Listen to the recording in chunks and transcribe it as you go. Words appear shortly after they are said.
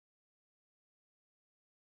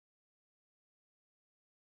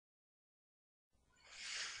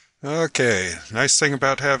Okay, nice thing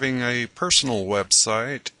about having a personal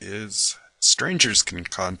website is strangers can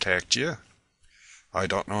contact you. I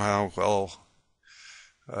don't know how well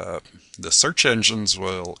uh, the search engines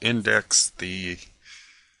will index the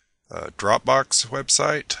Dropbox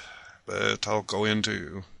website, but I'll go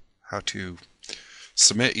into how to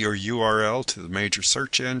submit your URL to the major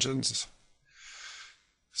search engines.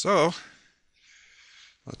 So,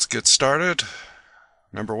 let's get started.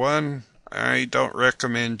 Number one, I don't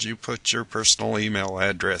recommend you put your personal email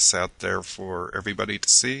address out there for everybody to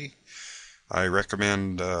see. I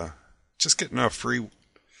recommend just getting a free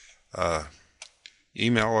uh,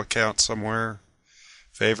 email account somewhere.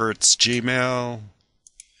 Favorites, Gmail,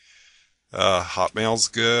 Hotmail's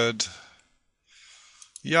good.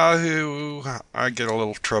 Yahoo, I get a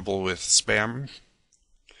little trouble with spam,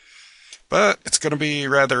 but it's going to be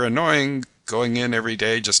rather annoying going in every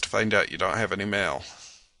day just to find out you don't have any mail.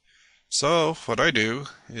 So what I do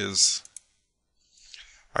is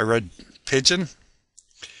I read Pigeon.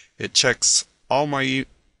 It checks all my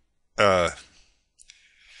IM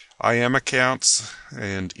accounts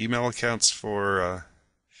and email accounts for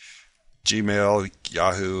Gmail,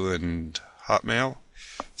 Yahoo, and Hotmail.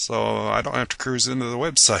 So I don't have to cruise into the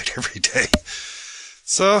website every day.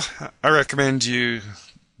 So I recommend you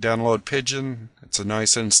download Pigeon. It's a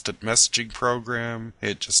nice instant messaging program.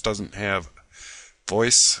 It just doesn't have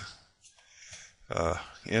voice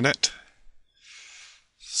in it.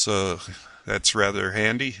 So that's rather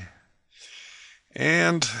handy.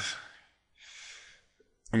 And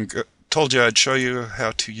told you I'd show you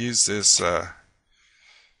how to use this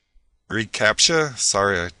reCAPTCHA.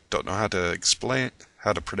 Sorry, I don't know how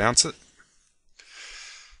to pronounce it.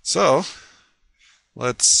 So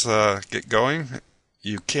let's get going.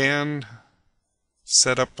 You can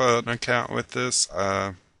set up an account with this.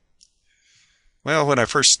 Well, when I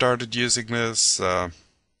first started using this,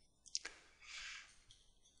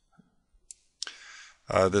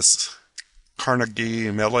 this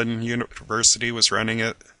Carnegie Mellon University was running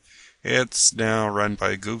it. It's now run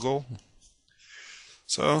by Google.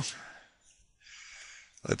 So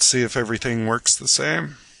let's see if everything works the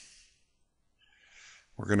same.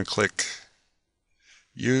 We're going to click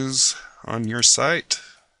Use on your site.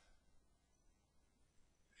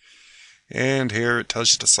 And here it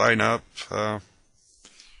tells you to sign up.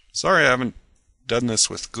 Sorry I haven't done this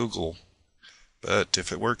with Google, but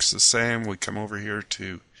if it works the same, we come over here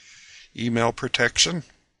to email protection.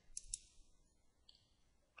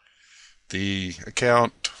 The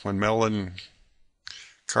account, when Mellon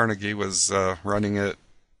Carnegie was running it,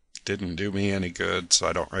 didn't do me any good, so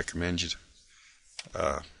I don't recommend you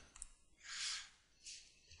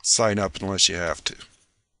sign up unless you have to.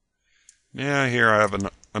 Yeah, here I have an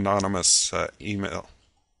anonymous email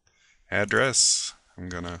address. I'm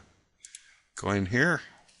going to go in here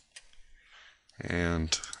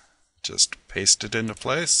and just paste it into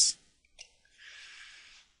place.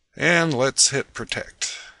 And let's hit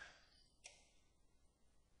protect.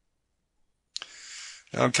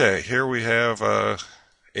 Okay, here we have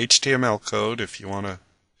HTML code if you want to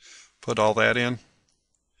put all that in.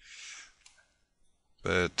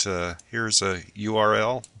 But here's a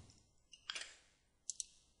URL.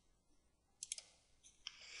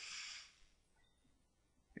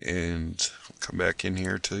 And we'll come back in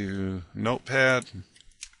here to Notepad.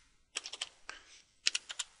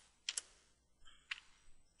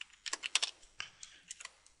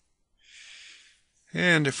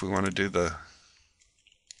 And if we want to do the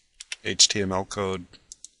HTML code,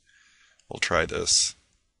 we'll try this.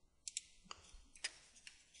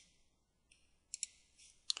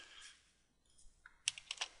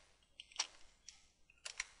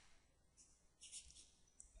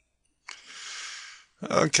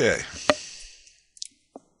 Okay.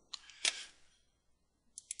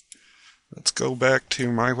 Let's go back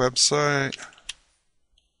to my website.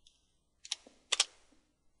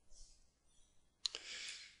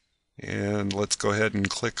 And let's go ahead and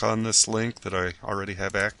click on this link that I already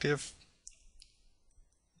have active.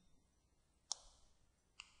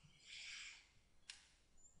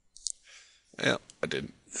 Well, I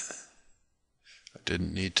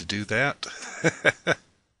didn't need to do that.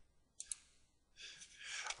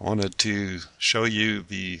 I wanted to show you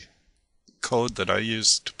the code that I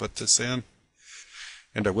used to put this in,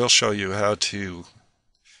 and I will show you how to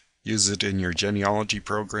use it in your genealogy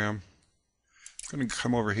program. I'm going to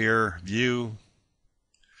come over here, View,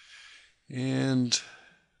 and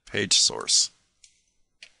Page Source.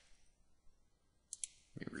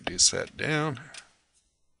 Let me reduce that down,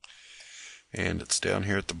 and it's down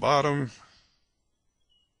here at the bottom.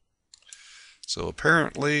 So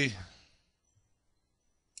apparently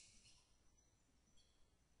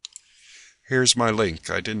here's my link.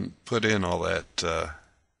 I didn't put in all that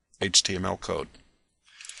HTML code.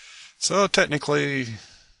 So technically,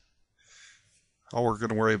 all we're going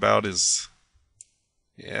to worry about is,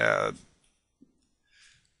 yeah,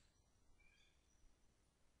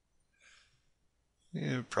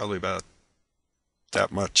 probably about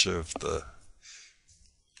that much of the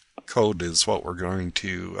code is what we're going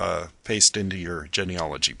to paste into your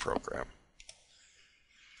genealogy program.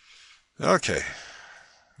 Okay,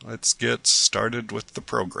 let's get started with the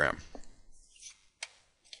program.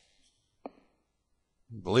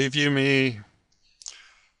 Believe you me,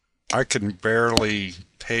 I can barely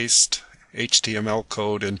paste HTML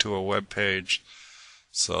code into a web page,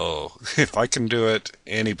 so if I can do it,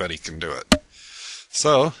 anybody can do it.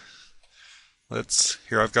 So,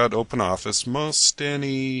 here I've got OpenOffice. Most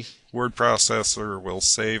any word processor will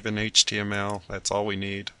save in HTML. That's all we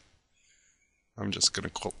need. I'm just going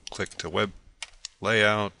to click to Web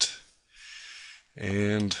Layout,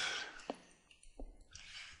 and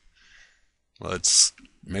let's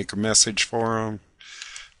make a message for them.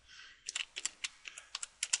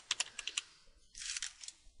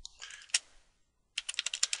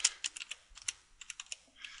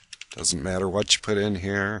 Doesn't matter what you put in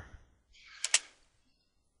here.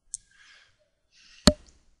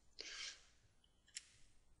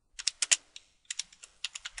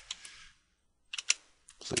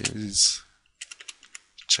 Please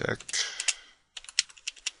check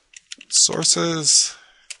sources,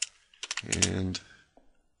 and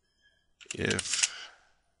if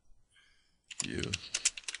you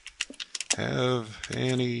have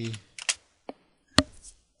any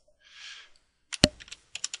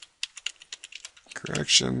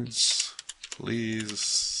corrections,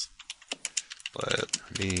 please let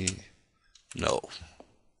me know.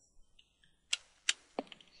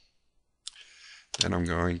 Then I'm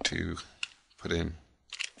going to put in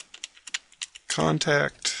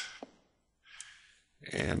contact,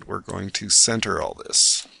 and we're going to center all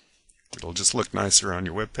this. It'll just look nicer on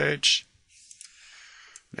your web page.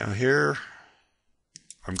 Now here,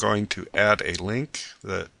 I'm going to add a link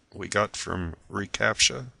that we got from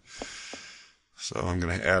reCAPTCHA. So I'm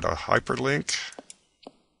going to add a hyperlink.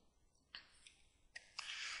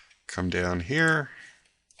 Come down here.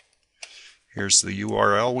 Here's the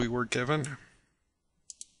URL we were given.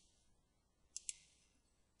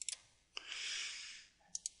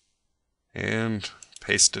 And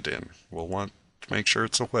paste it in. We'll want to make sure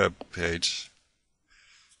it's a web page.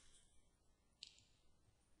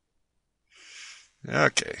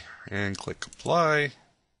 Okay, and click Apply,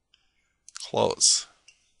 Close.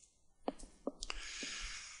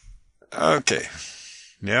 Okay,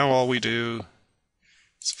 now all we do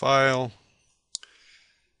is File,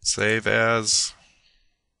 Save As.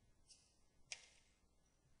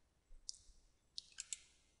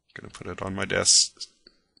 I'm going to put it on my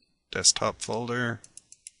desktop folder,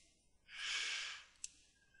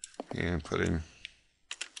 and put in,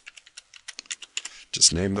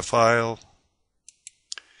 just name the file,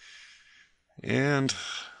 and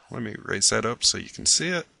let me raise that up so you can see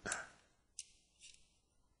it.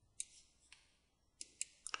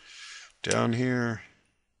 Down here,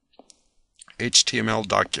 HTML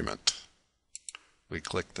document. We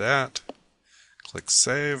click that, click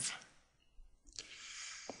Save,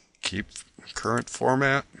 keep current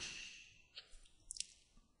format.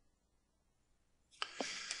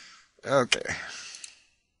 Okay.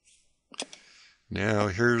 Now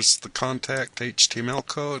here's the contact HTML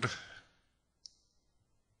code.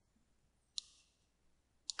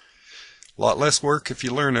 A lot less work if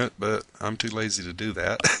you learn it, but I'm too lazy to do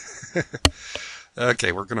that.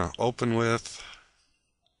 Okay, we're going to open with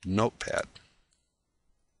Notepad.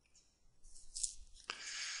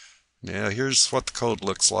 Now here's what the code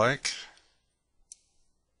looks like.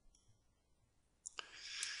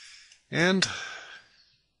 And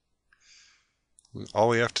all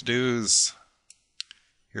we have to do is,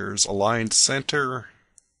 here's aligned center,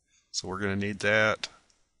 so we're going to need that.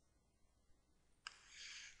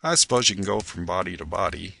 I suppose you can go from body to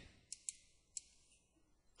body,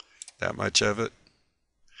 that much of it.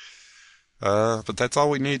 But that's all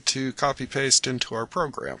we need to copy paste into our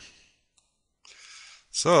program.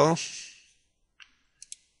 So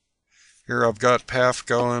here I've got PAF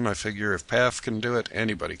going. I figure if PAF can do it,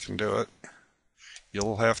 anybody can do it.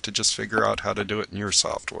 You'll have to just figure out how to do it in your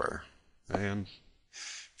software. And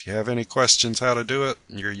if you have any questions how to do it,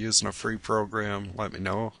 and you're using a free program, let me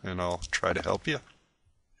know and I'll try to help you.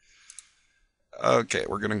 Okay,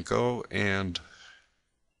 we're going to go and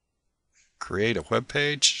create a web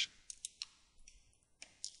page.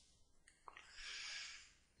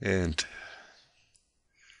 And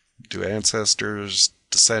do ancestors,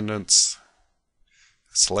 descendants,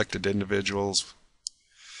 selected individuals.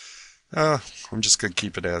 I'm just going to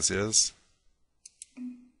keep it as is.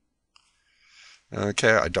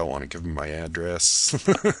 Okay, I don't want to give them my address.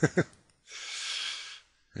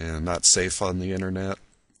 And not safe on the internet.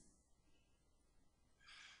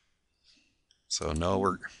 So no,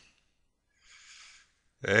 we're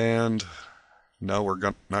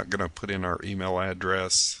not going to put in our email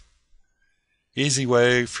address. Easy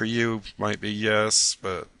way for you might be yes,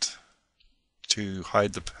 but to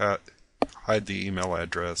hide the email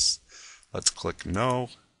address, let's click no.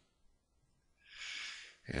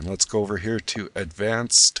 And let's go over here to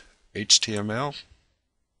Advanced HTML.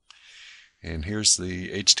 And here's the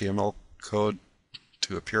HTML code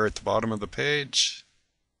to appear at the bottom of the page.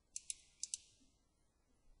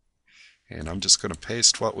 And I'm just going to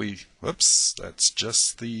paste whoops, that's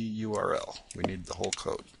just the URL. We need the whole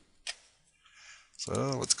code.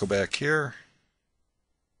 So let's go back here.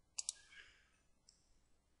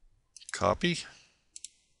 Copy.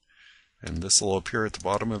 And this will appear at the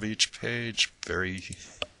bottom of each page. Very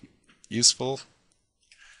useful.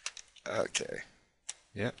 Okay.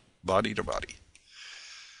 Yeah, body to body.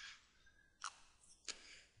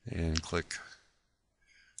 And click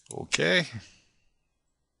OK.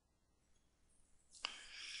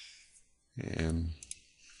 And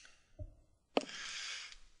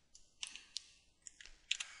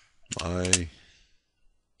my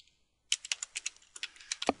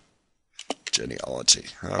genealogy.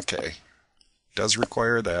 Okay. Does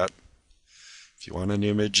require that. If you want an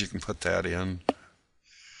image, you can put that in.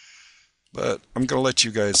 But I'm going to let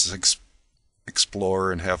you guys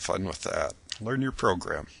explore and have fun with that. Learn your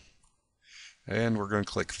program. And we're going to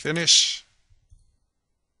click Finish.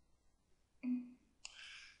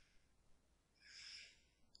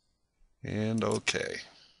 And OK.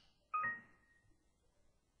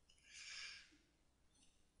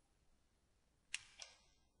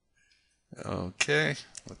 Okay,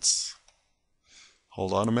 let's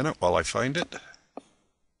hold on a minute while I find it.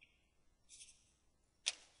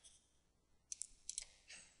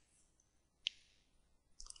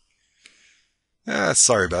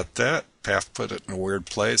 Sorry about that. Path put it in a weird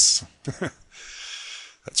place.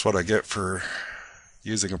 That's what I get for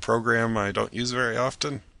using a program I don't use very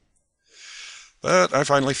often. But I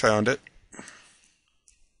finally found it.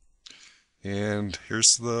 And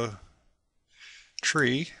here's the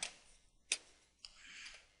tree.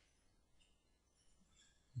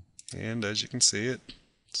 And as you can see,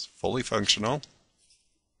 it's fully functional.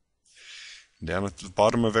 Down at the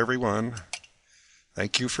bottom of every one,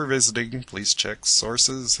 thank you for visiting. Please check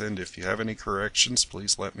sources, and if you have any corrections,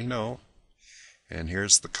 please let me know. And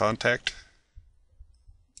here's the contact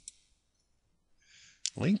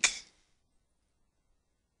link.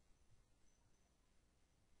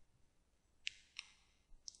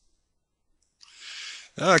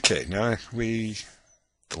 Okay, now the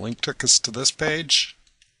link took us to this page.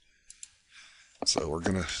 So we're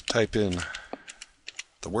going to type in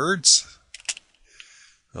the words.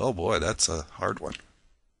 Oh boy, that's a hard one.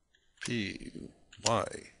 P-Y-L.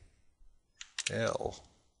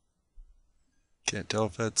 Can't tell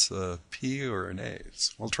if that's a P or an A.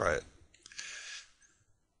 We'll try it.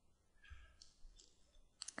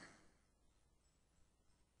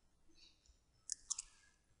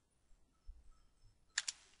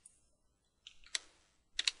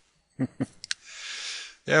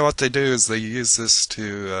 Yeah, what they do is they use this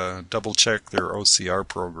to double check their OCR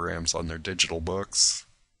programs on their digital books.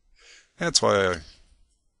 That's why I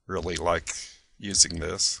really like using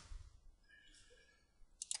this.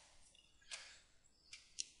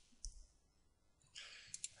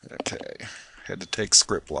 Okay, had to take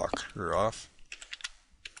script blocker off.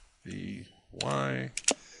 V-Y-P-Y-L.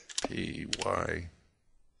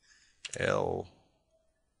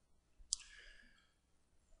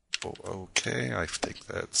 Okay, I think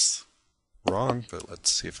that's wrong, but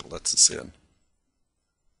let's see if it lets us in.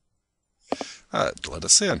 It let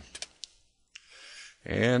us in.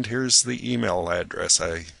 And here's the email address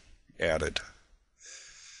I added.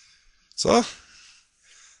 So,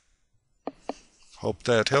 hope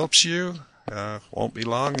that helps you. Won't be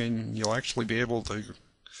long and you'll actually be able to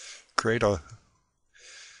create a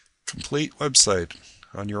complete website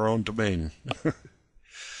on your own domain.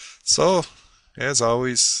 So, as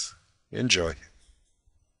always, enjoy.